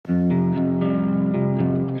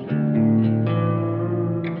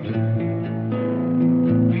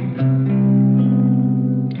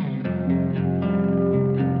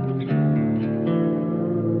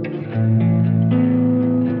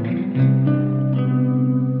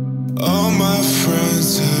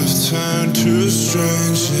have turned to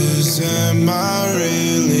strangers. Am I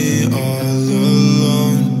really all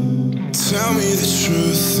alone? Tell me the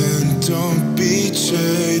truth and don't be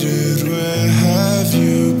jaded. Where have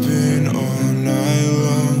you been all night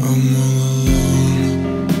long? I'm all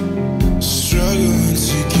alone, struggling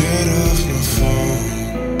to get off my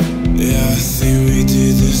phone. Yeah, I think we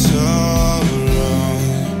did this all wrong,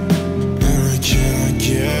 and I cannot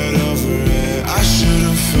get over it. I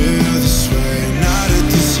shouldn't feel this way, not at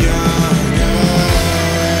this young age.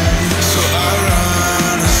 So I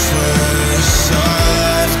run, I swear it's all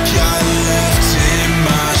I've got left in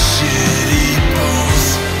my shitty bones.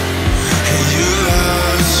 And you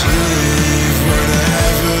love to leave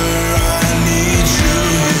whenever I need you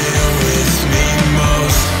here with me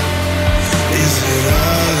most. Is it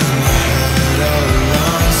all in my head all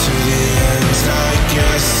along to the end? I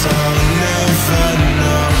guess I'll never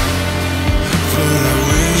know, but I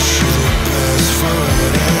wish you the best for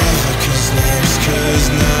whatever comes next, 'cause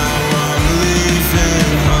now I'm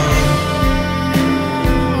leaving home.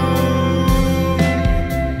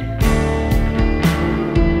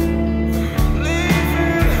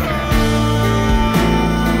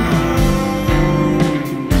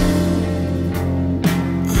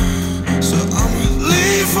 So I'ma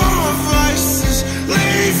leave all my vices,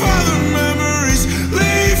 leave all the memories,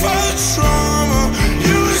 leave all the trauma.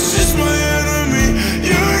 You was just my enemy,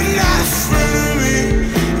 you're not a friend of me.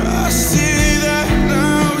 I see that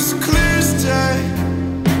now, it's clear as day.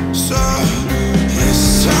 So it's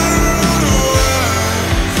time to run away.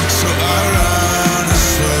 So I run, I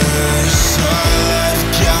swear it's all I've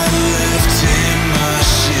got left in my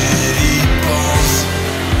shitty bones.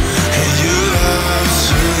 And you love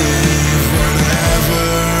to leave whenever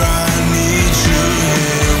I need you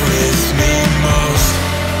here with me most.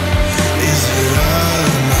 Is it all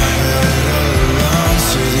in my head all along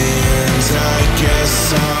to the end? I guess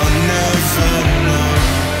I'll never know,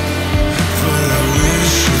 but I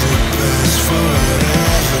wish you the best for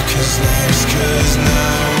whatever comes next, 'cause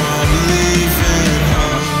now I'm leaving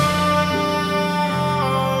home.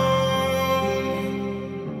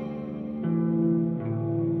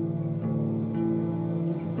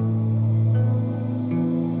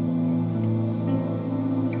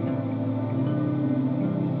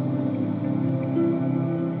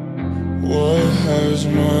 What has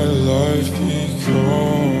my life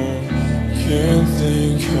become? Can't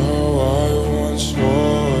think how